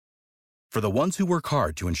For the ones who work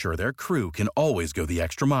hard to ensure their crew can always go the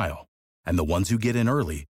extra mile, and the ones who get in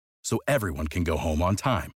early so everyone can go home on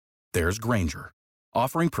time, there's Grainger,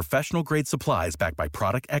 offering professional-grade supplies backed by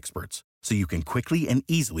product experts so you can quickly and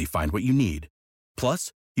easily find what you need.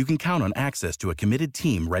 Plus, you can count on access to a committed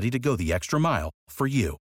team ready to go the extra mile for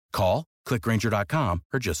you. Call, click Grainger.com,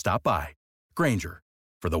 or just stop by. Grainger,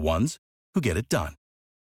 for the ones who get it done.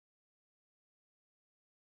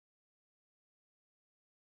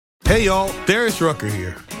 Hey y'all, Darius Rucker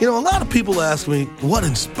here. A lot of people ask me, what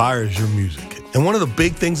inspires your music? And one of the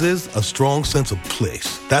big things is a strong sense of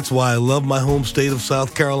place. That's why I love my home state of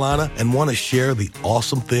South Carolina and want to share the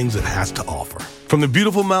awesome things it has to offer. From the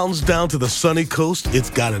beautiful mountains down to the sunny coast, it's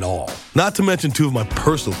got it all. Not to mention two of my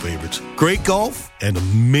personal favorites, great golf and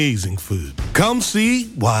amazing food. Come see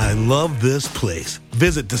why I love this place.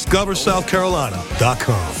 Visit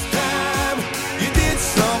discoversouthcarolina.com.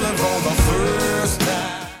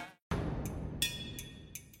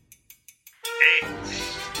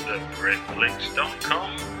 It's the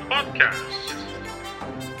BritFlix.com podcast.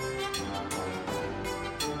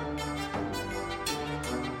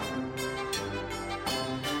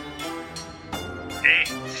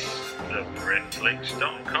 It's the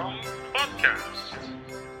BritFlix.com podcast.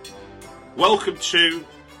 Welcome to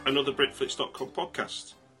another BritFlix.com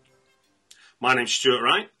podcast. My name's Stuart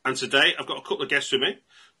Wright, and today I've got a couple of guests with me.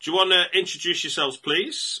 Do you want to introduce yourselves,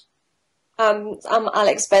 please? I'm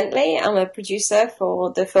Alex Bentley. I'm a producer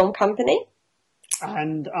for the film company.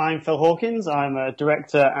 And I'm Phil Hawkins. I'm a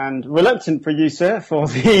director and reluctant producer for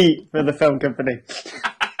the film company.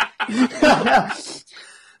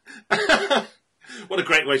 What a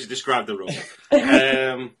great way to describe the role.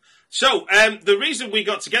 So the reason we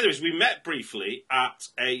got together is we met briefly at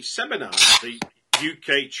a seminar at the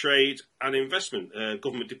UK Trade and Investment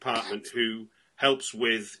Government Department, who helps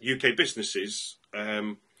with UK businesses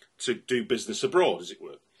to do business abroad, as it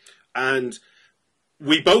were. And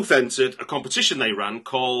we both entered a competition they ran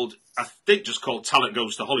called Talent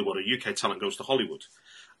Goes to Hollywood, or UK Talent Goes to Hollywood.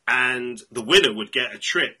 And the winner would get a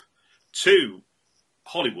trip to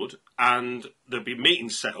Hollywood, and there'd be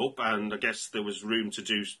meetings set up, and I guess there was room to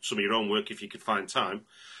do some of your own work if you could find time.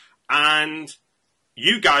 And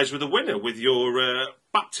you guys were the winner with your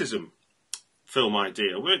baptism film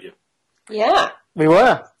idea, weren't you? Yeah. We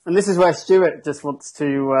were. And this is where Stuart just wants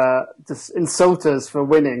to just insult us for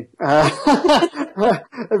winning.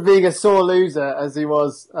 Being a sore loser as he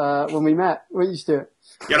was when we met. Weren't you, Stuart?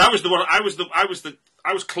 Yeah, I was the one. I was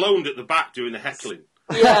cloned at the back doing the heckling.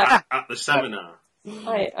 Yeah. at the seminar.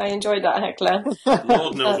 I enjoyed that heckler.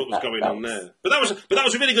 Lord knows what was going on there. But that was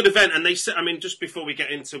a really good event. And they said, just before we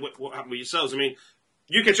get into what happened with yourselves,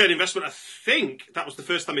 UK Trade Investment, I think that was the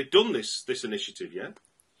first time they'd done this initiative, yeah?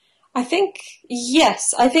 I think,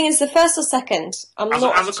 yes. I think it's the first or second. As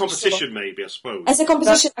a competition, maybe, I suppose. As a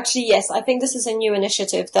competition, actually, yes. I think this is a new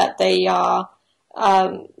initiative that they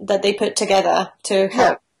put together to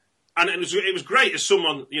help. And it was great as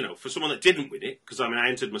someone, for someone that didn't win it, because I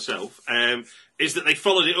entered myself, is that they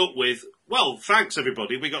followed it up with, well, thanks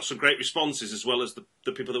everybody, we got some great responses as well as the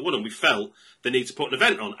people that won, and we felt the need to put an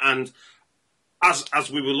event on. And as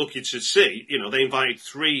we were lucky to see, they invited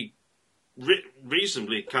three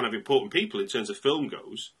reasonably kind of important people in terms of film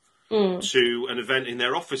goes to an event in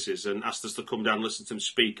their offices, and asked us to come down and listen to them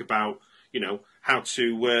speak about, how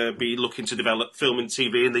to be looking to develop film and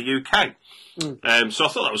TV in the UK. So I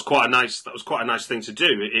thought that was quite a nice thing to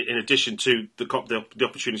do, in addition to the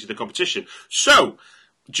opportunity of the competition. So,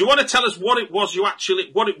 do you want to tell us what it was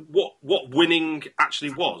what winning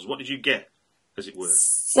actually was? What did you get, as it were?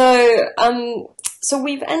 So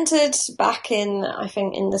we've entered back in, I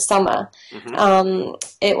think, in the summer. Mm-hmm.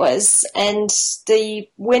 It was, and the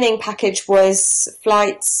winning package was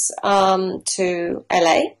flights to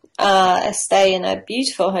LA, a stay in a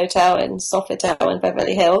beautiful hotel in Sofitel in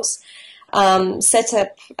Beverly Hills, set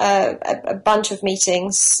up a bunch of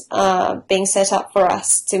meetings being set up for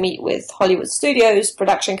us to meet with Hollywood studios,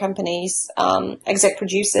 production companies, exec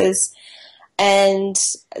producers, and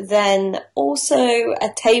then also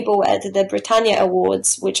a table at the Britannia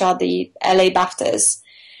Awards, which are the LA BAFTAs.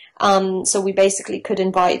 So we basically could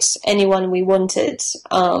invite anyone we wanted,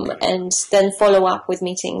 and then follow up with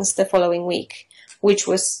meetings the following week, which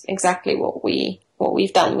was exactly what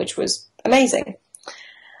we've done, which was amazing.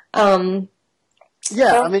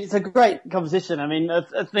 It's a great competition. I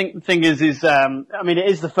think the thing is, it is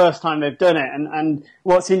the first time they've done it, and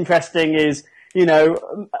what's interesting is,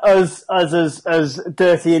 us as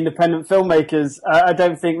dirty independent filmmakers, I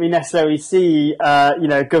don't think we necessarily see,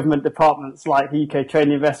 government departments like the UK Trade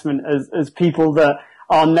and Investment as people that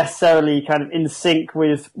are necessarily kind of in sync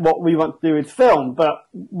with what we want to do with film. But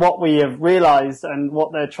what we have realised and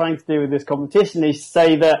what they're trying to do with this competition is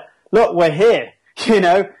say that, look, we're here,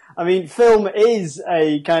 I mean, film is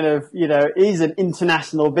a kind of, is an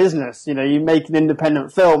international business. You make an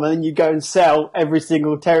independent film and then you go and sell every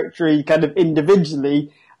single territory kind of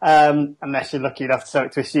individually, unless you're lucky enough to sell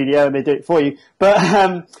it to a studio and they do it for you. But,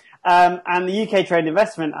 and the UK Trade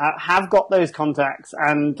Investment have got those contacts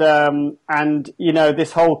and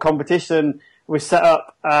this whole competition was set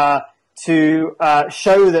up, to,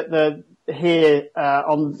 show that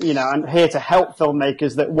and here to help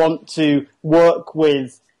filmmakers that want to work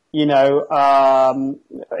with, in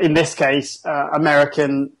this case,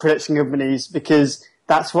 American production companies, because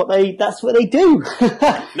that's what they do. No,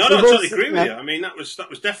 I totally agree with you. I mean, that was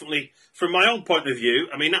definitely, from my own point of view,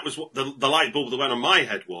 I mean, that was what the light bulb that went on my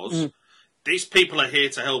head was. These people are here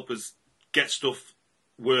to help us get stuff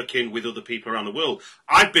working with other people around the world.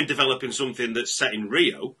 I've been developing something that's set in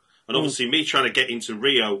Rio, and obviously me trying to get into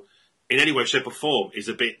Rio in any way, shape or form is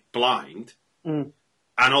a bit blind. And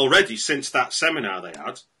already, since that seminar they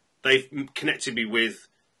had, they've connected me with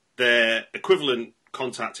their equivalent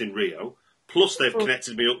contact in Rio, plus they've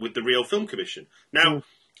connected me up with the Rio Film Commission. Now,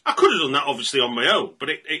 I could have done that obviously on my own, but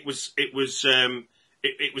it was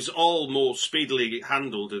all more speedily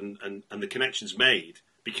handled and the connections made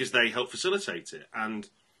because they help facilitate it. And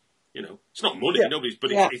it's not money,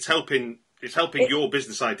 but it's helping your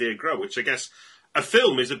business idea grow, which I guess a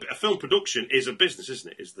film production is a business,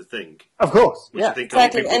 isn't it? Is the thing, of course, which I think a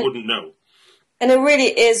lot of people wouldn't know. And it really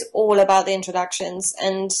is all about the introductions,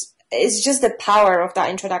 and it's just the power of that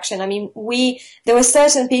introduction. I mean, there were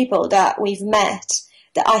certain people that we've met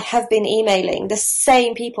that I have been emailing, the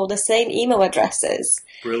same people, the same email addresses.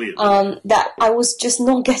 Brilliant. That I was just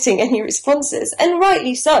not getting any responses. And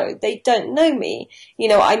rightly so. They don't know me.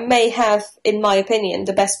 I may have, in my opinion,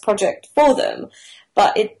 the best project for them,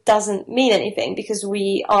 but it doesn't mean anything because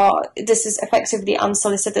this is effectively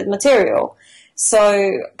unsolicited material.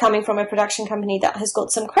 So coming from a production company that has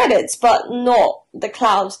got some credits, but not the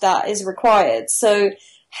clout that is required. So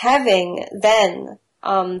having then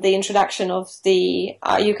the introduction of the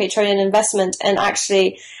UK Trade and Investment and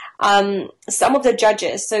actually some of the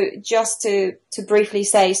judges. So just to briefly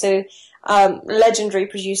say, legendary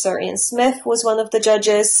producer Ian Smith was one of the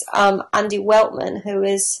judges. Andy Weltman, who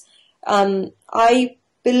is, I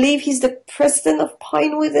believe he's the president of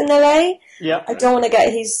Pinewood in LA. Yeah. I don't want to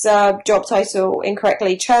get his job title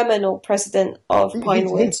incorrectly. Chairman or president of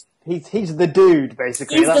Pinewood. He's the dude,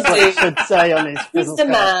 basically. He's That's the what dude. I should say on his He's the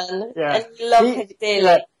man. Yeah. And we love him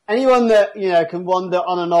dearly. Anyone that, can wander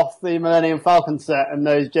on and off the Millennium Falcon set and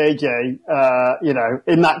knows JJ,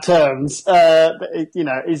 in that terms,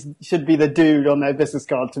 should be the dude on their business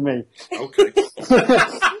card to me. Okay.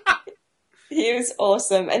 He was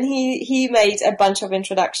awesome. And he made a bunch of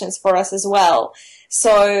introductions for us as well.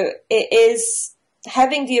 So it is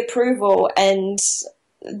having the approval and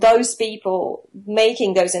those people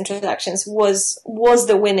making those introductions was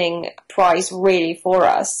the winning prize really for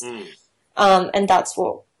us. And that's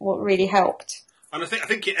what really helped. And I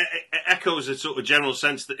think it echoes a sort of general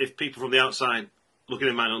sense that if people from the outside looking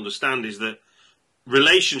in might understand is that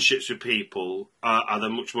relationships with people are the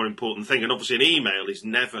much more important thing. And obviously an email is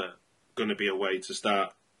never going to be a way to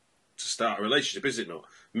start a relationship, is it not?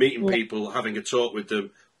 Meeting people, having a talk with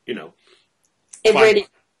them, It really,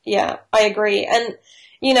 yeah, I agree. And,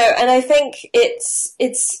 and I think it's,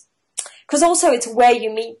 because also it's where you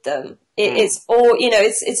meet them. It's all,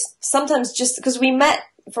 it's sometimes just, because we met,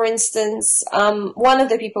 for instance, one of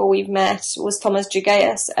the people we've met was Thomas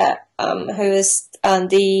Jugeas, who is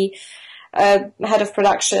the head of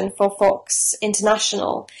production for Fox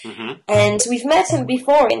International. And we've met him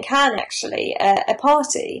before in Cannes, actually, at a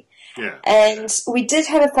party. Yeah. And we did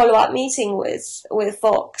have a follow-up meeting with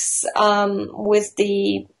Fox, with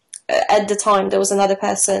at the time there was another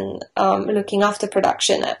person looking after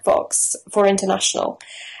production at Fox for International.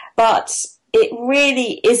 But it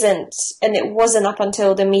really isn't, and it wasn't up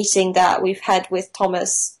until the meeting that we've had with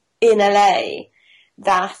Thomas in LA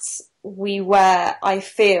that we were, I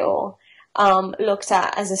feel, looked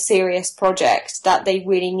at as a serious project that they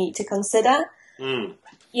really need to consider.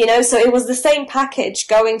 So it was the same package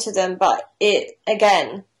going to them, but it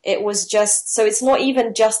was just, so it's not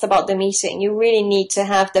even just about the meeting. You really need to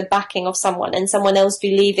have the backing of someone and someone else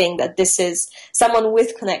believing that this is someone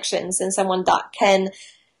with connections and someone that can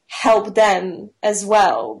help them as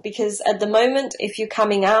well. Because at the moment, if you're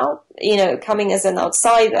coming out, coming as an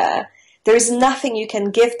outsider, there is nothing you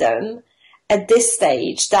can give them at this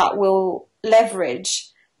stage that will leverage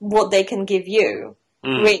what they can give you,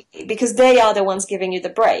 really, because they are the ones giving you the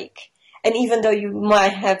break. And even though you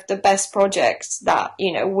might have the best projects that,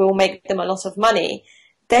 will make them a lot of money,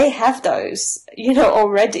 they have those,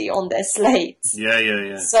 already on their slates.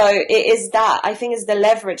 Yeah. So it is that. I think it's the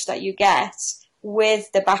leverage that you get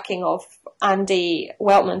with the backing of Andy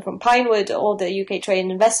Weltman from Pinewood or the UK Trade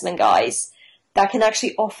and Investment guys that can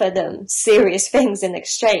actually offer them serious things in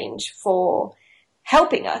exchange for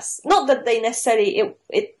helping us. Not that they necessarily,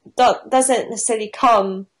 it doesn't necessarily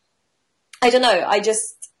come, I don't know, I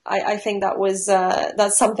think that was,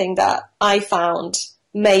 that's something that I found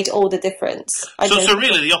made all the difference. So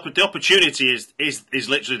really the opportunity is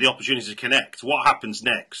literally the opportunity to connect. What happens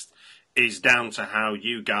next is down to how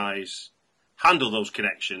you guys handle those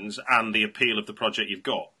connections and the appeal of the project you've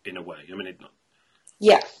got, in a way. I mean,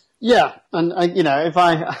 Yeah, and if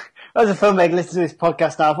I, as a filmmaker, listen to this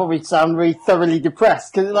podcast now, I'll probably sound really thoroughly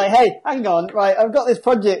depressed because it's like, hey, hang on, right, I've got this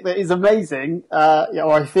project that is amazing,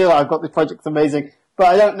 or I feel I've got this project that's amazing, but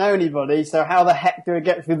I don't know anybody, so how the heck do I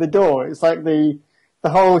get through the door? It's like the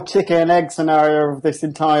whole chicken and egg scenario of this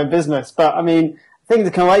entire business. But I mean, the thing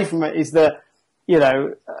to come away from it is that,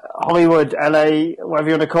 Hollywood, LA, whatever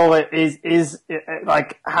you want to call it, is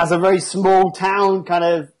like has a very small town kind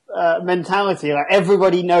of mentality. Like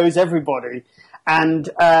everybody knows everybody, and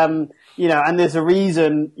and there's a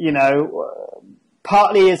reason,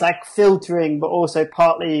 partly is like filtering, but also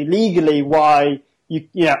partly legally why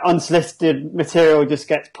unsolicited material just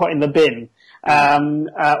gets put in the bin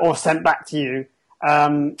or sent back to you.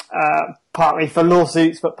 Partly for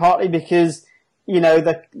lawsuits, but partly because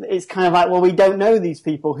it's kind of like, well, we don't know these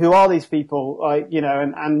people. Who are these people? Like,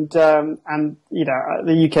 and the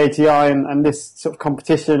UKTI and this sort of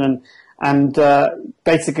competition and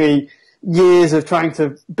basically years of trying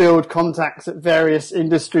to build contacts at various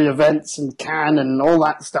industry events and Cannes and all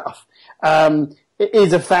that stuff. It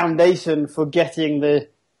is a foundation for getting the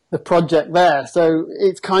project there. So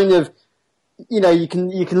it's kind of, you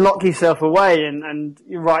can lock yourself away and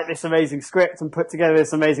you write this amazing script and put together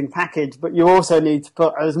this amazing package, but you also need to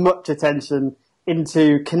put as much attention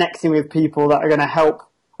into connecting with people that are going to help,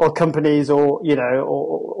 or companies or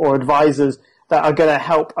advisors that are going to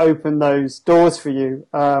help open those doors for you.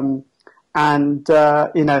 So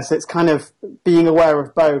it's kind of being aware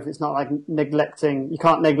of both. It's not like you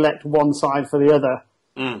can't neglect one side for the other.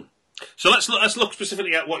 Mm. So let's look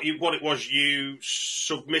specifically at what it was you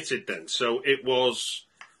submitted then. So it was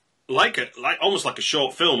almost like a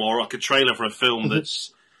short film or like a trailer for a film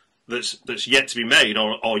that's yet to be made,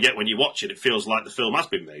 or yet when you watch it, it feels like the film has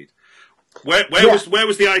been made. Where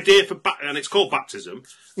was the idea for and it's called Baptism?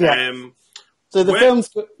 Yeah. So the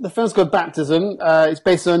film's called Baptism. It's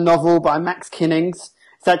based on a novel by Max Kinnings.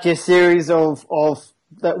 It's actually a series of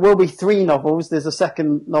there will be 3 novels. There's a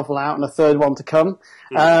second novel out and a third one to come.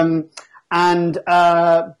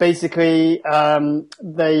 Basically,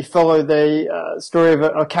 they follow the story of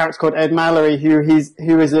a character called Ed Mallory, who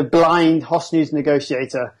is a blind hostage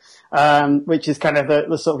negotiator, which is kind of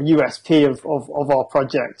the sort of USP of our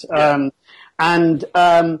project. Yeah.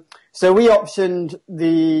 So we optioned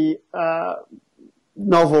the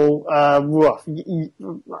novel a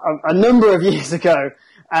number of years ago.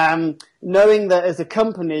 Knowing that as a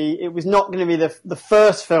company, it was not going to be the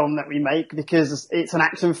first film that we make because it's an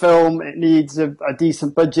action film. It needs a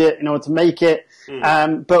decent budget in order to make it.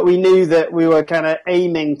 But we knew that we were kind of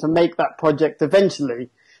aiming to make that project eventually.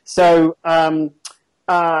 So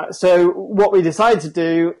what we decided to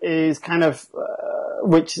do is kind of,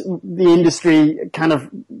 which the industry kind of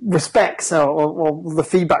respects, or the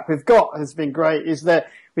feedback we've got has been great, is that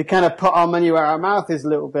we kind of put our money where our mouth is a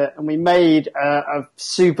little bit, and we made a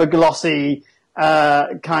super glossy,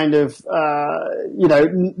 kind of,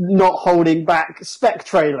 not holding back spec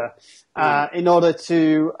trailer, in order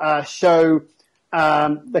to, show,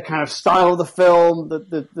 the kind of style of the film,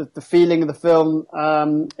 the feeling of the film,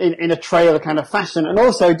 in a trailer kind of fashion. And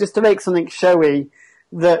also just to make something showy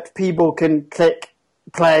that people can click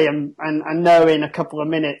play and know in a couple of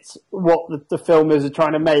minutes what the filmers are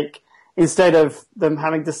trying to make, instead of them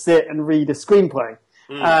having to sit and read a screenplay.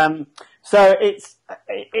 So it's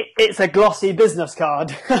a glossy business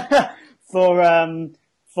card for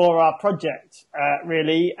our project,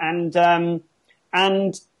 really, and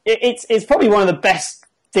it's probably one of the best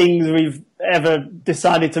things we've ever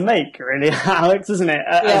decided to make, really, Alex, isn't it?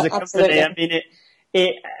 As a company, absolutely. I mean,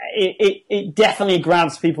 it definitely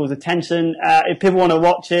grabs people's attention. If people want to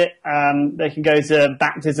watch it, they can go to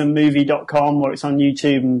baptismmovie.com, or it's on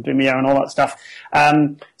YouTube and Vimeo and all that stuff.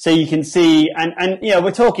 So you can see, and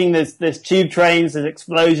we're talking, there's tube trains, there's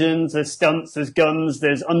explosions, there's stunts, there's guns,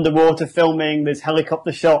 there's underwater filming, there's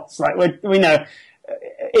helicopter shots. Like we know,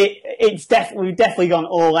 we've definitely gone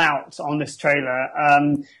all out on this trailer.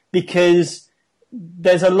 because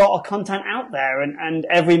there's a lot of content out there, and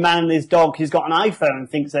every man and his dog who's got an iPhone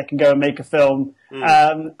thinks they can go and make a film.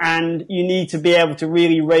 And you need to be able to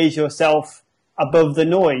really raise yourself above the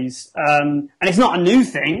noise. And it's not a new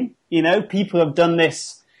thing. You know, people have done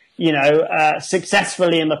this,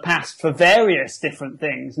 successfully in the past for various different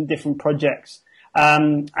things and different projects.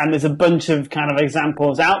 And there's a bunch of kind of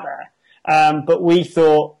examples out there. But we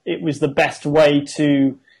thought it was the best way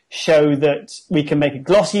to show that we can make a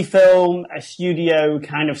glossy film, a studio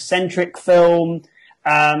kind of centric film,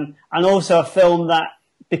 and also a film that,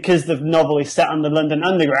 because the novel is set on the London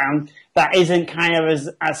Underground, that isn't kind of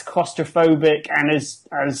as claustrophobic and as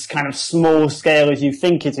kind of small scale as you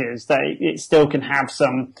think it is, that it still can have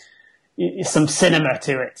some cinema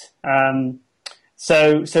to it.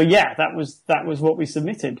 So yeah, that was what we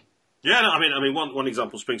submitted. Yeah, no, I mean, one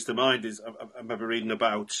example springs to mind is I remember reading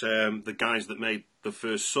about the guys that made the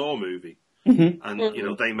first Saw movie, and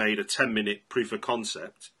they made a 10-minute proof of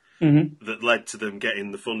concept that led to them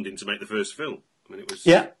getting the funding to make the first film. I mean, it was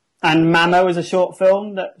and Mamo is a short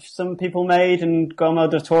film that some people made, and Guillermo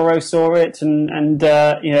del Toro saw it and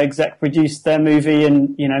exec produced their movie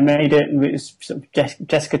and made it, and it was sort of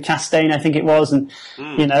Jessica Chastain, I think it was, and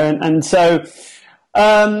and so.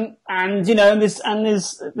 And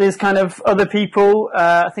there's kind of other people.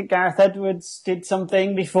 I think Gareth Edwards did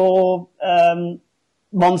something before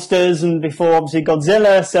Monsters and before obviously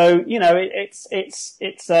Godzilla. So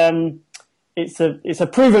it's a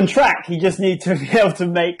proven track. You just need to be able to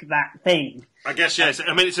make that thing. I guess yes.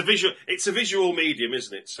 I mean, it's a visual medium,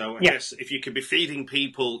 isn't it? So I guess if you can be feeding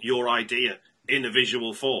people your idea in a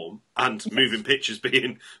visual form, and moving pictures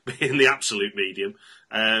being the absolute medium,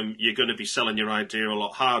 you're going to be selling your idea a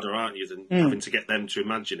lot harder, aren't you, than having to get them to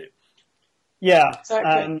imagine it? Yeah,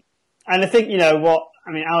 exactly. And I think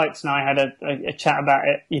Alex and I had a chat about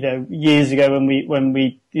it, years ago when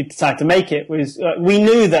we decided to make it. Was we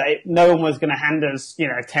knew that no one was going to hand us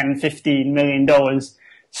 $10-15 million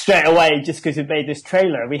straight away just because we made this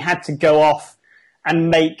trailer. We had to go off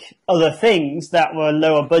and make other things that were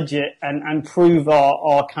lower budget and prove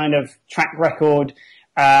our kind of track record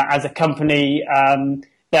as a company,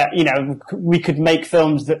 that we could make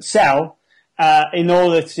films that sell in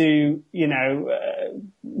order to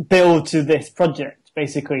build to this project,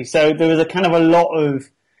 basically. So there was a kind of a lot of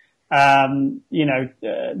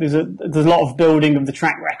there's a lot of building of the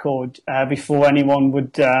track record before anyone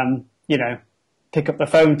would pick up the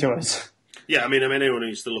phone to us. Yeah, I mean, anyone who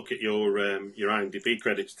used to look at your IMDb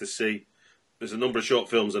credits to see there's a number of short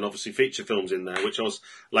films and obviously feature films in there, which I was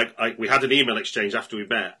like, we had an email exchange after we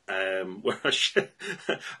met, where I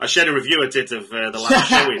shared a review I did of the last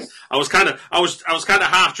showing. I was kind of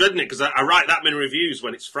half dreading it because I write that many reviews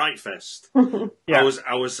when it's Fright Fest. Yeah.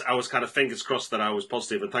 I was kind of fingers crossed that I was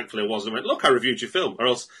positive, and thankfully I was. I went, look, I reviewed your film, or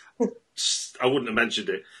else I wouldn't have mentioned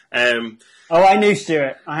it. I knew,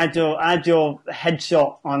 Stuart. I had your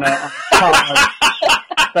headshot on a card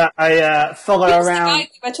that I follow around. The guy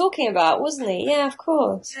we were talking about, wasn't he? Yeah, of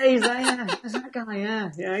course. Yeah, he's that guy. Yeah,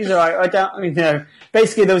 he's all right.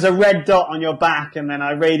 Basically, there was a red dot on your back, and then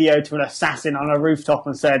I radioed to an assassin on a rooftop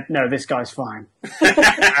and said, "No, this guy's fine."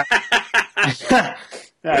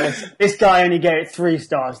 This guy only gave it 3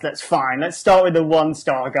 stars. That's fine. Let's start with the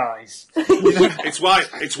 1-star guys. It's why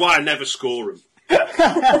I never score them.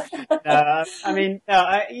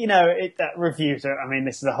 Reviews are,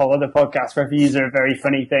 this is a whole other podcast. Reviews are a very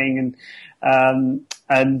funny thing, and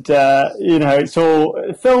it's all,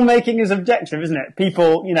 filmmaking is objective, isn't it?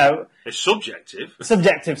 People, it's subjective.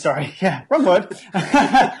 Subjective, sorry. Yeah, wrong word.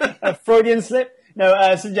 A Freudian slip.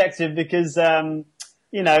 No, subjective, because,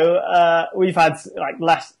 we've had,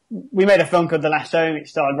 we made a film called The Last Showing, which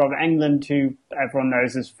starred Robert Englund, who everyone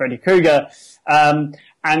knows as Freddy Krueger.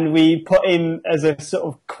 And we put him as a sort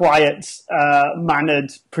of quiet,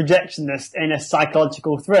 mannered projectionist in a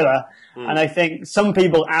psychological thriller. And I think some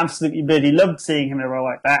people absolutely bloody loved seeing him in a role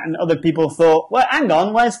like that, and other people thought, well, hang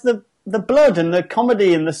on, where's the blood and the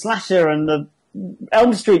comedy and the slasher and the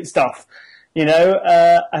Elm Street stuff?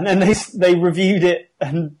 And then they reviewed it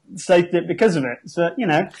and saved it because of it. So,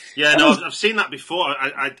 Yeah, no, I've seen that before.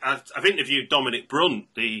 I've interviewed Dominic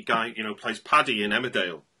Brunt, the guy, plays Paddy in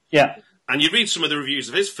Emmerdale. Yeah. And you read some of the reviews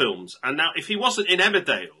of his films, and now if he wasn't in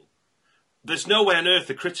Emmerdale, there's no way on earth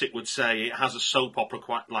a critic would say it has a soap opera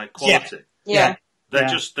like quality. Yeah. They're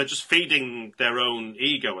just feeding their own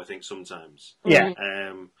ego, I think, sometimes. Yeah.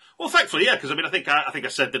 Well, thankfully, yeah, because I think I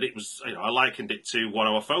said that it was, I likened it to 1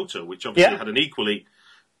 Hour Photo, which obviously had an equally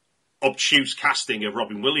obtuse casting of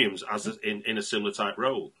Robin Williams as in a similar type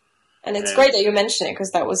role. And it's great that you mention it,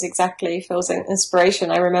 because that was exactly Phil's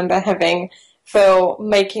inspiration. I remember having Phil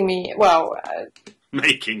making me,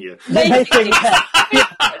 Making you. Making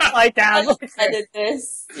upside down. I did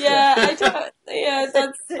this. Yeah, I don't. Yeah,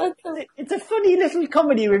 that's it's a funny little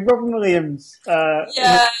comedy with Robin Williams.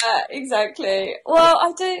 Yeah, exactly. Well,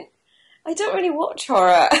 I don't really watch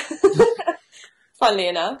horror. Funnily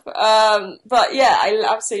enough, but yeah, I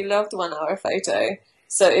absolutely loved 1 Hour Photo.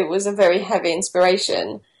 So it was a very heavy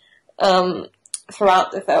inspiration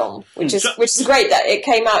throughout the film, which is great that it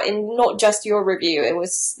came out in not just your review. It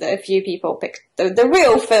was a few people picked the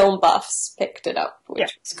real film buffs picked it up,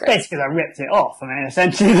 which was great. Basically, I ripped it off. I mean,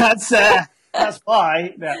 essentially, that's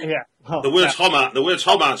why. Yeah. Oh, the words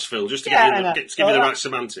Homarts, Phil, just to give you the right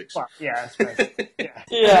semantics. Well, yeah, I suppose. Yeah.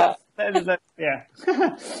 Yeah.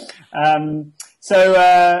 So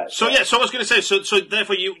I was going to say, so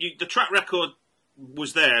therefore, you the track record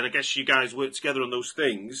was there, and I guess you guys worked together on those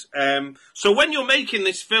things. So when you're making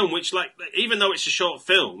this film, which, like, even though it's a short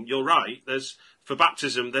film, you're right. For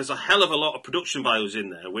Baptism, there's a hell of a lot of production values in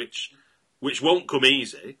there, which won't come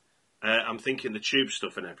easy. I'm thinking the tube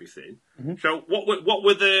stuff and everything. Mm-hmm. So what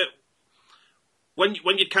were the when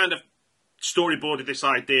you kind of storyboarded this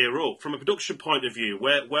idea up from a production point of view?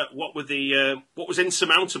 What was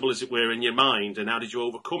insurmountable, as it were, in your mind, and how did you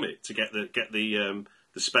overcome it to get the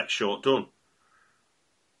spec short done?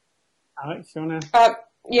 Alex, you want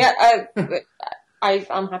to?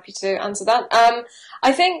 I'm happy to answer that.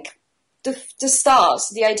 I think the start,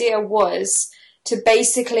 the idea was to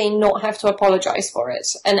basically not have to apologise for it.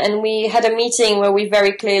 And we had a meeting where we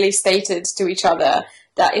very clearly stated to each other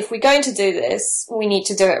that if we're going to do this, we need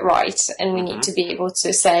to do it right. And we need to be able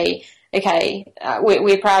to say, okay,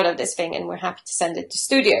 we're proud of this thing and we're happy to send it to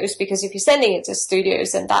studios, because if you're sending it to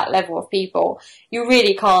studios and that level of people, you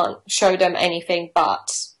really can't show them anything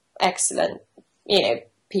but excellent,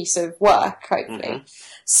 piece of work, hopefully. Mm-hmm.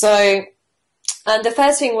 So, and the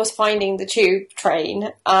first thing was finding the tube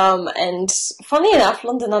train. And funny enough,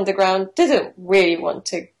 London Underground didn't really want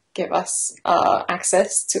to give us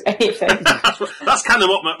access to anything. That's kind of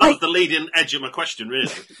that's the leading edge of my question,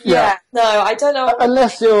 really. Yeah. No, I don't know.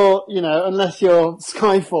 Unless you're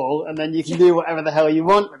Skyfall, and then you can do whatever the hell you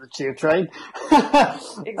want with the tube train.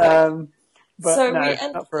 Exactly. But so no,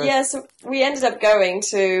 so we ended up going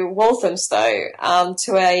to Walthamstow,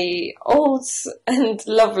 to a old and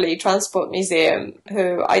lovely transport museum,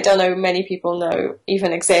 who I don't know many people know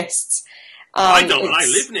even exists. I don't. I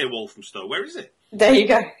live near Walthamstow. Where is it? There you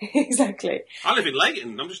go. Exactly. I live in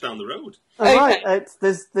Leighton. I'm just down the road. Okay. Right.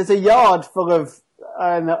 There's a yard full of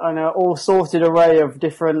an all sorted array of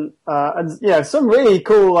different and some really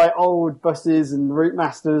cool, like, old buses and route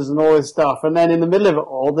masters and all this stuff. And then in the middle of it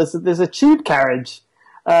all, there's a tube carriage,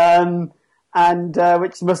 and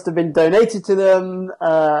which must have been donated to them,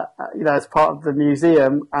 as part of the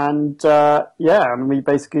museum. And and we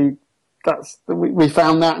basically we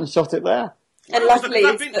found that and shot it there. And luckily,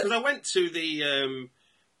 because I went to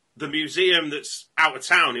the museum that's out of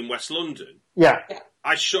town in West London. Yeah.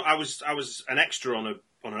 I was an extra on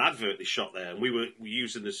an advert they shot there, and we were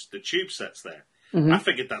using the tube sets there. Mm-hmm. I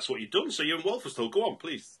figured that's what you'd done. So you're in Walthamstow. Go on,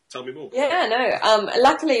 please tell me more. Yeah, no.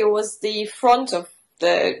 Luckily, it was the front of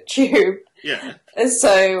the tube. Yeah.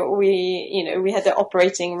 So we had the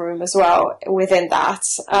operating room as well within that.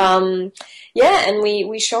 And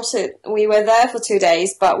we shot it. We were there for 2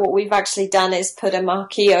 days, but what we've actually done is put a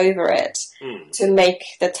marquee over it to make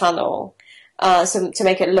the tunnel. So to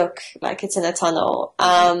make it look like it's in a tunnel.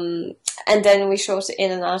 And then we shot it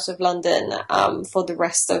in and out of London for the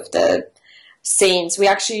rest of the scenes. We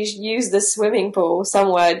actually used the swimming pool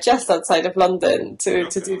somewhere just outside of London to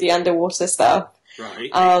do the underwater stuff.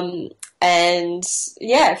 Right. And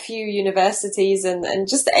a few universities and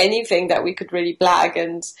just anything that we could really blag.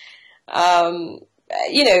 And,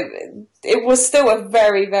 it was still a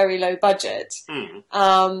very, very low budget.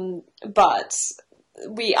 But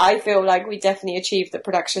I feel like we definitely achieved the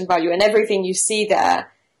production value, and everything you see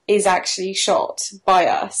there is actually shot by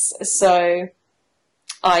us. So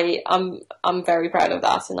I'm very proud of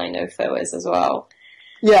that, and I know Phil is as well.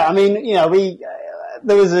 Yeah, I mean,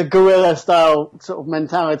 there was a guerrilla style sort of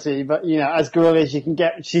mentality, but as guerrillas you can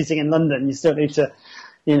get shooting in London, you still need to,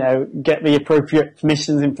 get the appropriate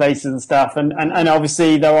permissions in place and stuff. And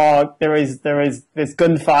obviously there's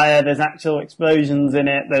gunfire, there's actual explosions in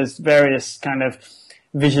it, there's various kind of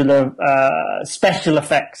visual, special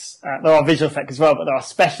effects. There are visual effects as well, but there are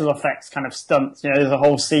special effects kind of stunts. There's a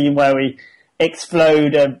whole scene where we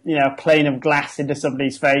explode a plane of glass into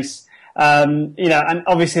somebody's face. And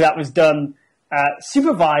obviously that was done,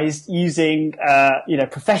 supervised using,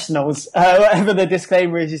 professionals, whatever the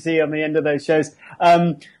disclaimer is you see on the end of those shows.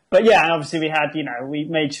 But yeah, and obviously we had, we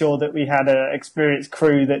made sure that we had an experienced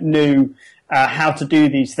crew that knew, how to do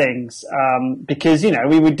these things, because, you know,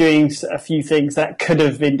 we were doing a few things that could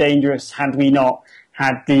have been dangerous had we not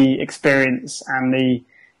had the experience and the,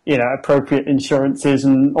 you know, appropriate insurances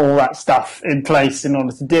and all that stuff in place in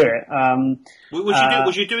order to do it.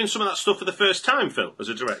 Was you doing some of that stuff for the first time, Phil, as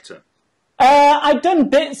a director? I'd done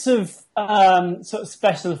bits of sort of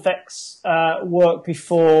special effects work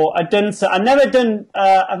before. I've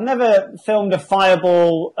never filmed a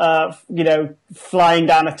fireball, you know, flying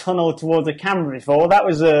down a tunnel towards a camera before. That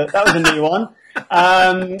was a new one.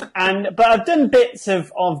 But I've done bits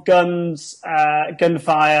of guns,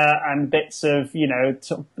 gunfire, and bits of, you know,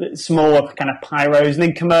 sort of smaller kind of pyros, and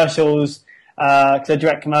then commercials. Because I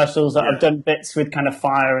direct commercials, I've done bits with kind of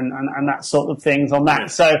fire and that sort of things on that. Yeah.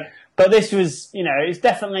 So. But this was, you know, it's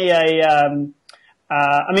definitely I mean,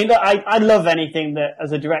 look, I love anything that,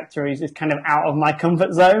 as a director, is kind of out of my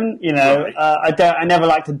comfort zone. You know, right. I never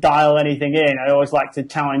like to dial anything in. I always like to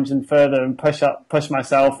challenge and further and push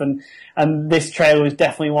myself. And this trailer was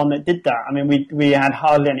definitely one that did that. I mean, we had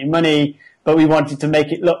hardly any money, but we wanted to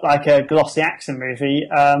make it look like a glossy action movie. You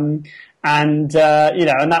know, and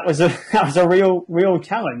that was a real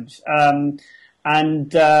challenge.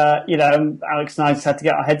 You know, Alex and I just had to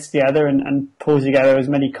get our heads together and pull together as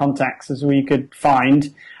many contacts as we could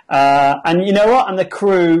find. And you know what? And the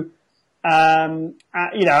crew, you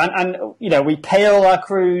know, you know, we pay all our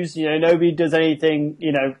crews. You know, nobody does anything,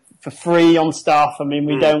 you know, for free on stuff. I mean,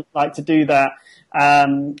 we don't like to do that.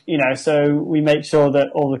 You know, so we make sure that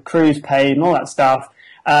all the crew's paid and all that stuff.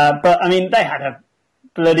 But I mean, they had a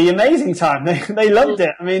bloody amazing time. They loved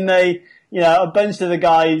it. I mean, you know, a bunch of the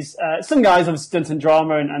guys, some guys have done some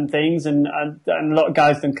drama and things, and a lot of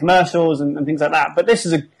guys done commercials and things like that. But this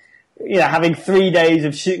is you know, having 3 days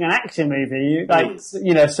of shooting an action movie. Like,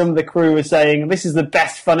 you know, some of the crew were saying, this is the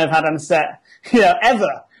best fun I've had on set, you know,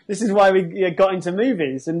 ever. This is why we got into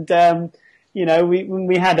movies. And, you know,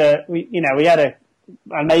 we had an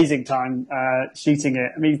amazing time, shooting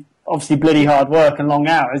it. I mean, obviously bloody hard work and long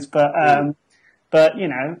hours, but, you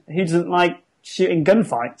know, who doesn't like shooting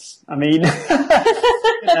gunfights? I mean,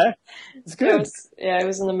 you know, it's good. It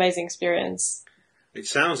was an amazing experience. It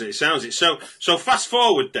sounds it. So fast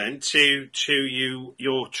forward then to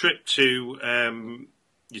your trip to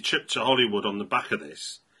Hollywood on the back of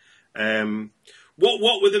this.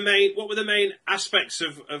 What were the main aspects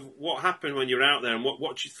of what happened when you were out there, and what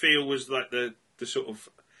do you feel was like the sort of,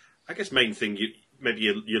 I guess, main thing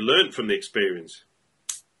you learned from the experience?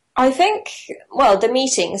 I think, well, the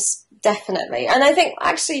meetings, definitely. And I think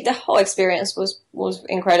actually the whole experience was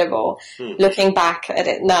incredible. Looking back at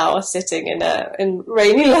it now, sitting in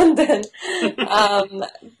rainy London.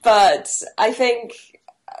 But I think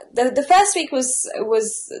the first week was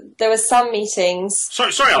there were some meetings.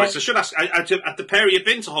 Sorry, Alex, I should ask, had the pair of you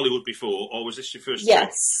been to Hollywood before, or was this your first trip?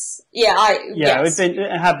 Yes. Yeah, yes. It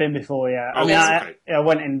had been before, yeah. Oh, I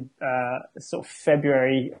went in sort of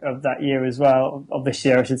February of that year as well, of this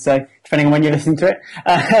year, I should say, depending on when you're listening to it.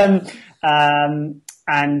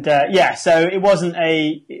 So it wasn't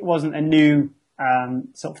a new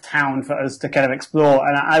sort of town for us to kind of explore.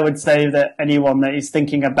 And I would say that anyone that is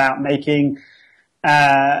thinking about making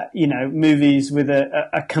you know, movies with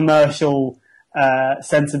a commercial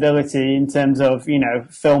sensibility in terms of, you know,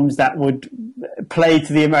 films that would play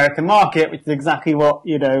to the American market, which is exactly what,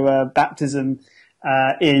 you know, Baptism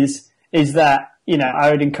is that, you know,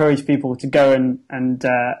 I would encourage people to go and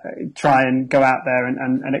try and go out there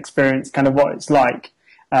and experience kind of what it's like,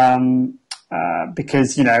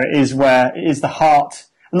 because, you know, it is the heart.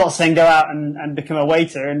 I'm not saying go out and become a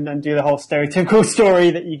waiter and do the whole stereotypical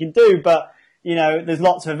story that you can do, but, you know, there's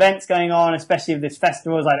lots of events going on, especially with this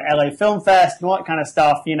festivals like LA Film Fest and all that kind of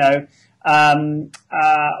stuff, you know,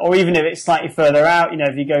 or even if it's slightly further out, you know,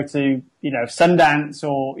 if you go to, you know, Sundance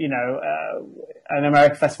or, you know, an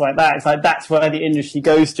American festival like that, it's like that's where the industry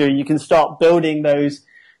goes to. You can start building those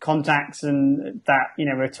contacts and that, you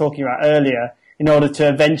know, we were talking about earlier, in order to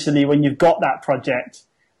eventually, when you've got that project,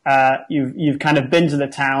 you've kind of been to the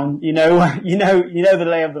town, you know the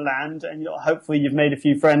lay of the land, and hopefully you've made a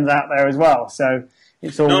few friends out there as well. So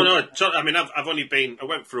it's all. No. I mean, I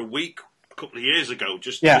went for a week a couple of years ago,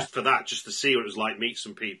 just for that, just to see what it was like, meet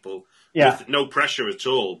some people. Yeah. With no pressure at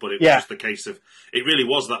all, but it was just the case of, it really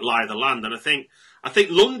was that lie of the land. And I think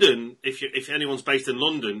London, if anyone's based in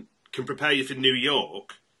London, can prepare you for New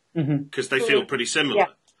York, because they feel pretty similar. Yeah.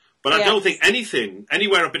 But I don't think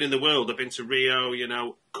anywhere I've been in the world, I've been to Rio, you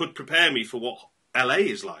know, could prepare me for what LA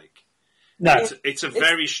is like. No. It's a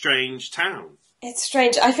very strange town. It's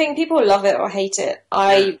strange. I think people love it or hate it.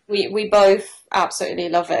 We both absolutely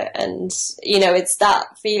love it. And, you know, it's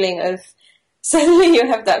that feeling of suddenly you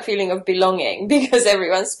have that feeling of belonging because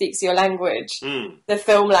everyone speaks your language, the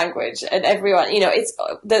film language, and everyone, it's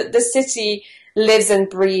the city lives and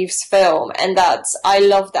breathes film, and I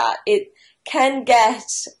love that. It can get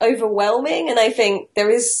overwhelming, and I think there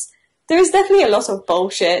is definitely a lot of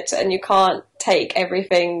bullshit, and you can't take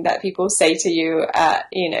everything that people say to you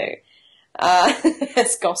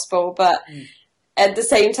as gospel, but at the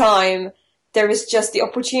same time, there is just the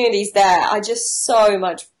opportunities there are just so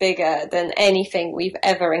much bigger than anything we've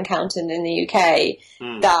ever encountered in the UK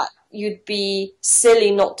that you'd be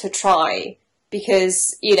silly not to try,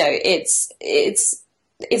 because, it's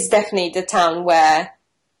definitely the town where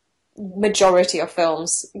majority of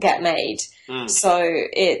films get made. So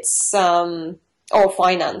it's, or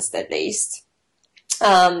financed at least.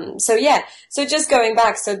 So just going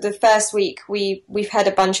back, so the first week we've had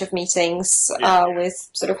a bunch of meetings with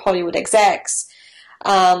sort of Hollywood execs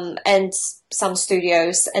and some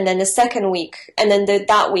studios, and then the second week, and then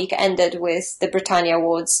that week ended with the Britannia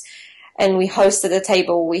Awards, and we hosted a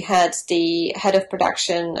table. We had the head of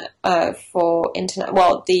production for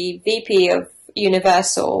the VP of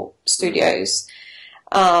Universal Studios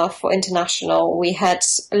for international. We had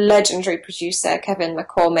a legendary producer, Kevin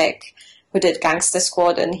McCormick, who did Gangster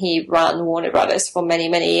Squad, and he ran Warner Brothers for many,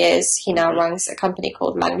 many years. He now runs a company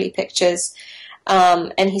called Langley Pictures.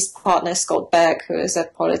 And his partner, Scott Berg, who is a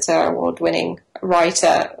Pulitzer Award-winning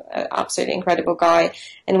writer, absolutely incredible guy.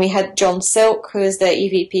 And we had John Silk, who is the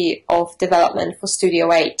EVP of Development for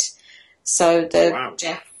Studio 8, so the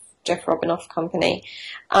Jeff Robinoff company.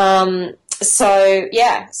 And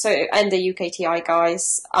the UKTI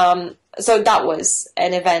guys. So that was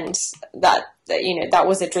an event that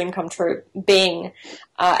was a dream come true, being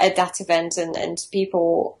at that event, and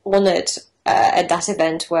people honoured at that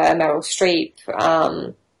event were Meryl Streep.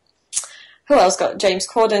 Who else James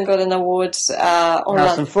Corden got an award.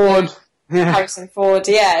 Harrison Ford. Harrison Ford,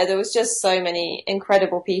 there was just so many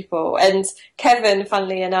incredible people. And Kevin,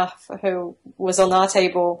 funnily enough, who was on our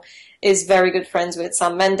table, is very good friends with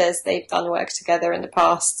Sam Mendes. They've done work together in the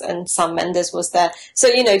past, and Sam Mendes was there. So,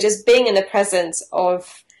 just being in the presence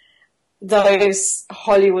of those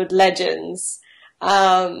Hollywood legends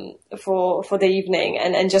for the evening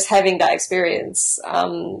and just having that experience,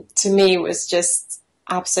 to me was just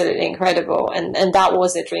absolutely incredible. And that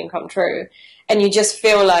was a dream come true. And you just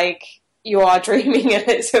feel like you are dreaming a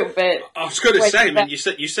little bit. I was going to say, I mean, you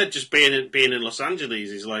said just being in Los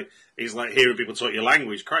Angeles is like hearing people talk your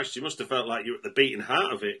language. Christ, you must have felt like you were at the beating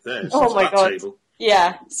heart of it there. Oh my God. Table.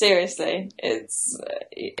 Yeah, seriously. I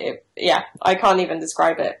can't even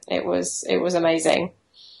describe it. It was amazing.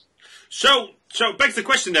 So begs the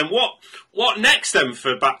question then, what next then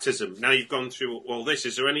for baptism? Now you've gone through all this,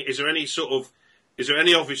 is there any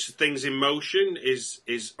obvious things in motion?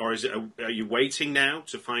 Are you waiting now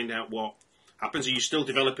to find out what happens? Are you still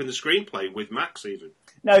developing the screenplay with Max even?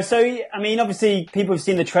 No, so I mean, obviously people have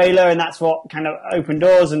seen the trailer, and that's what kind of opened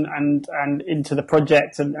doors and into the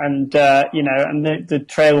project, and the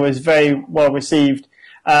trailer was very well received,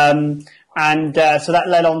 so that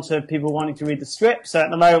led on to people wanting to read the script. So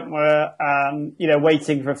at the moment we're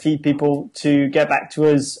waiting for a few people to get back to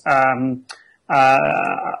us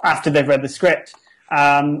after they've read the script. We've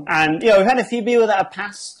had a few people that have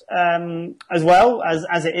passed as well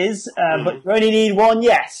as it is, but we only need one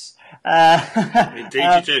yes. Indeed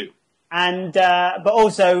you do. And but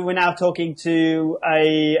also we're now talking to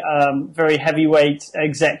a very heavyweight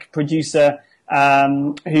exec producer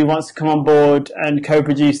who wants to come on board and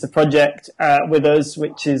co-produce the project with us,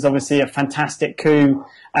 which is obviously a fantastic coup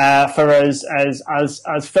for us as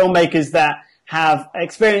filmmakers that have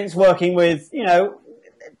experience working with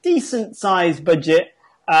decent sized budget,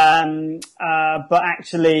 but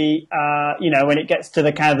actually, when it gets to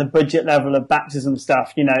the kind of the budget level of baptism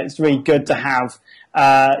stuff, it's really good to have,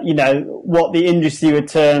 what the industry would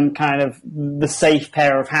term kind of the safe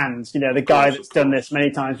pair of hands, the guy that's done this many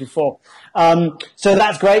times before. So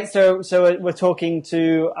that's great. So we're talking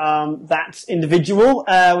to, that individual,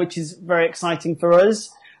 which is very exciting for us.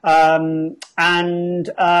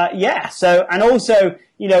 Also,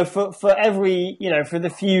 for every, for the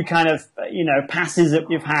few kind of, passes that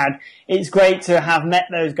we've had, it's great to have met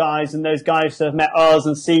those guys, and those guys have met us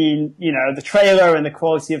and seen, the trailer and the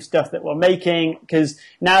quality of stuff that we're making, because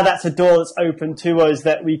now that's a door that's open to us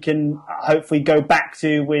that we can hopefully go back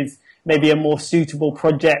to with maybe a more suitable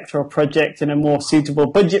project, or a project in a more suitable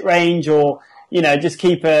budget range, or, just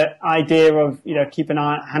keep an idea of, keep an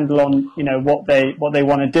handle on, what they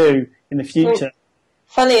want to do in the future.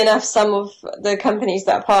 Funny enough, some of the companies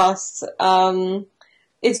that passed,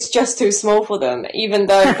 it's just too small for them, even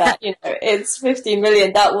though that, it's 15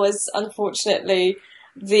 million. That was unfortunately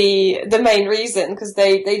the main reason, because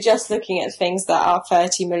they just looking at things that are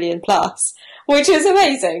 30 million plus, which is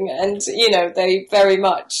amazing. And, they very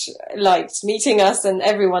much liked meeting us, and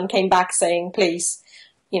everyone came back saying, please,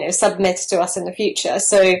 submit to us in the future.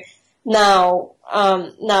 So now,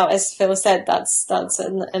 as Phil said, that's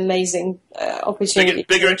an amazing opportunity.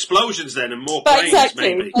 Bigger explosions then, and more planes,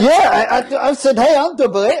 exactly. maybe. Yeah, I said, hey, I'll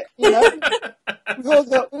double it. We've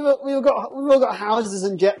all got houses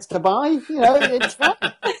and jets to buy. It's fun.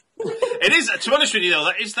 It is, to be honest with you, though,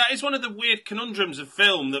 that is one of the weird conundrums of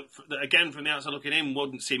film that again, from the outside looking in,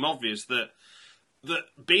 wouldn't seem obvious, that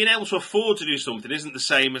being able to afford to do something isn't the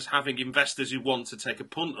same as having investors who want to take a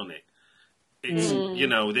punt on it. It's,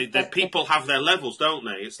 the people have their levels, don't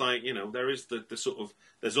they? It's like, there is the sort of,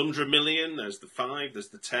 there's 100 million, there's the 5, there's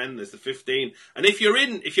the 10, there's the 15. And if you're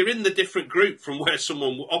in the different group from where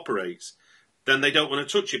someone operates, then they don't want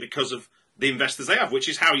to touch it because of the investors they have, which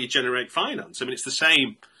is how you generate finance. I mean, it's the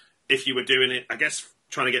same if you were doing it, I guess,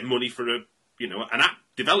 trying to get money for an app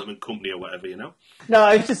development company or whatever, No,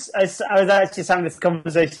 I was actually having this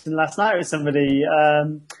conversation last night with somebody,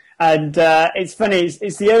 and it's funny.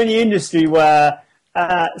 It's the only industry where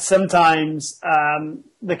sometimes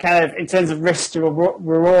the kind of, in terms of risk to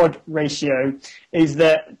reward ratio, is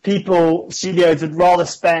that studios would rather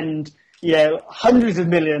spend hundreds of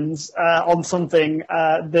millions on something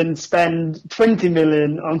than spend 20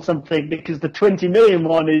 million on something, because the 20 million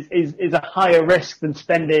one is a higher risk than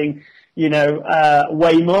spending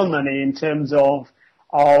way more money, in terms of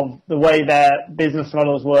the way their business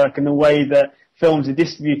models work and the way that films are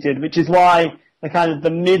distributed, which is why the kind of the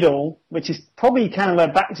middle, which is probably kind of where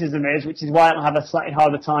baptism is, which is why I don't have a slightly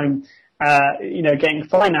harder time getting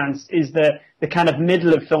financed, is the kind of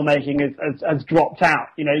middle of filmmaking has dropped out.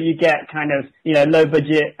 You get kind of, low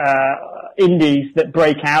budget indies that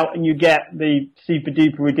break out, and you get the super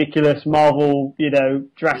duper ridiculous Marvel,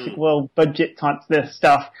 Jurassic World budget type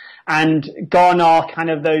stuff, and gone are kind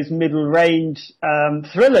of those middle range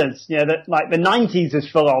thrillers, that like the 90s is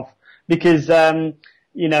full of, because and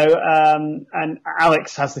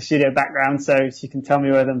Alex has the studio background, so she can tell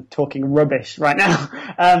me whether I'm talking rubbish right now.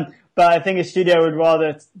 But I think a studio would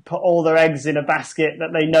rather put all their eggs in a basket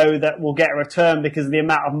that they know that will get a return because of the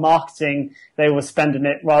amount of marketing they will spend on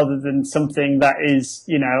it, rather than something that is,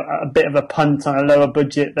 a bit of a punt on a lower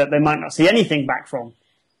budget that they might not see anything back from.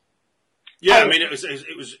 Yeah, I mean, it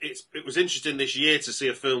was interesting this year to see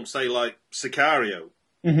a film, say, like Sicario.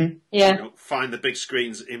 Mm-hmm. Yeah. Find the big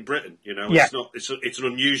screens in Britain. Yeah. It's an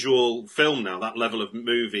unusual film now. That level of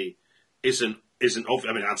movie isn't obvious.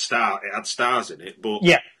 I mean, it had stars in it, but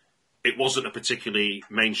yeah, it wasn't a particularly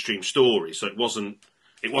mainstream story, so it wasn't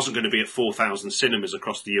going to be at 4,000 cinemas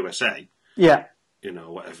across the USA. Yeah.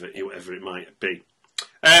 Whatever it might be.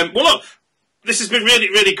 Well, look, this has been really,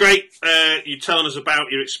 really great. You telling us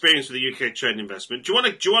about your experience with the UK Trade Investment.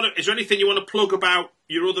 Is there anything you want to plug about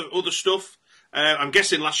your other stuff? I'm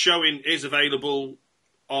guessing Last Showing is available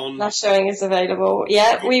on. Last Showing is available.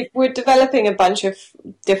 Yeah, we're developing a bunch of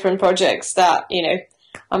different projects that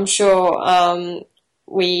I'm sure. I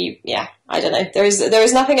don't know. There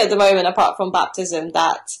is nothing at the moment apart from Baptism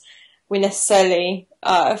that we're necessarily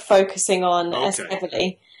focusing on as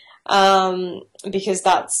heavily, because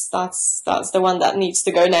that's the one that needs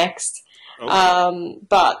to go next. Okay.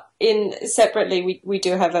 But separately, we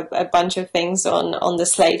do have a bunch of things on the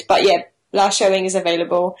slate. But yeah, Last Showing is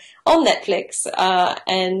available on Netflix,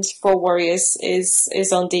 and For Warriors is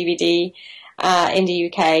on DVD in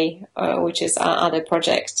the UK, which is our other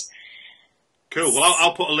project. Cool. Well,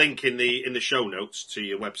 I'll put a link in the show notes to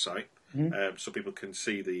your website, so people can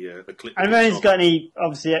see the clip. And if anyone's got any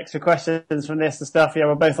obviously extra questions from this and stuff,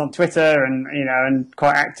 we're both on Twitter and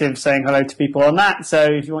quite active, saying hello to people on that. So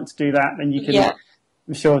if you want to do that, then you can. Yeah.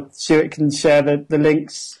 I'm sure Stuart can share the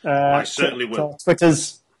links. I certainly will.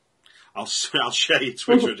 Twitters. I'll share your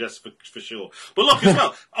Twitter address for sure. But look, as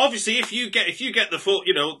well, obviously, if you get the full,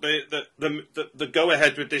 the go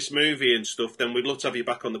ahead with this movie and stuff, then we'd love to have you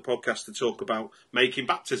back on the podcast to talk about making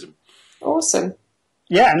Baptism. Awesome.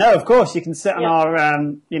 Yeah, no, of course you can sit on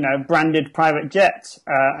our branded private jet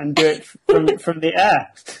and do it from the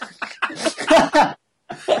air.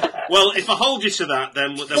 Well, if I hold you to that,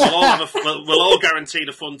 then we'll all guaranteed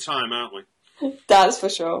a fun time, aren't we? That's for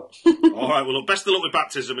sure. All right, well, look, best of luck with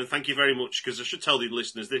Baptism, and thank you very much, because I should tell the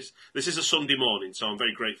listeners this is a Sunday morning, so I'm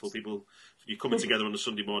very grateful you're coming together on a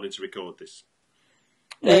Sunday morning to record this.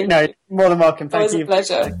 No, more than welcome. Thank you. It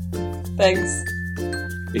was a pleasure. Thanks.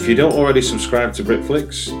 If you don't already subscribe to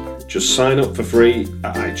Britflix, just sign up for free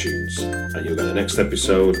at iTunes, and you'll get the next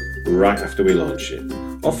episode right after we launch it.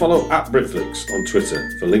 Or follow @Britflix on Twitter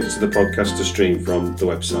for links to the podcast to stream from the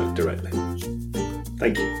website directly.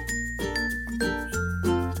 Thank you.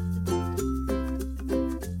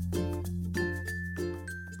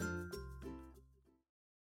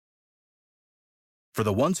 For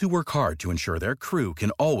the ones who work hard to ensure their crew can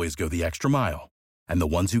always go the extra mile, and the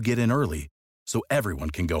ones who get in early so everyone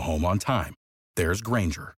can go home on time, there's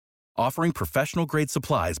Grainger, offering professional-grade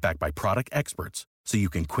supplies backed by product experts so you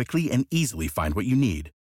can quickly and easily find what you need.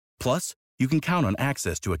 Plus, you can count on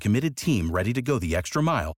access to a committed team ready to go the extra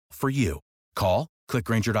mile for you. Call, click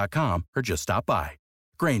Grainger.com, or just stop by.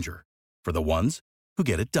 Grainger, for the ones who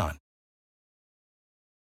get it done.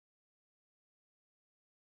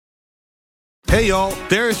 Hey y'all,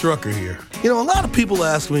 Darius Rucker here. A lot of people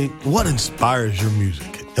ask me, what inspires your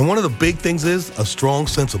music? And one of the big things is a strong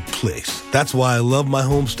sense of place. That's why I love my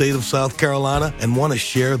home state of South Carolina and want to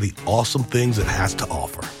share the awesome things it has to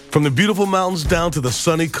offer. From the beautiful mountains down to the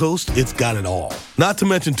sunny coast, it's got it all. Not to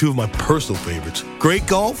mention two of my personal favorites, great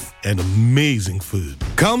golf and amazing food.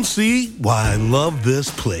 Come see why I love this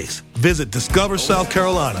place. Visit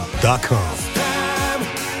discoversouthcarolina.com.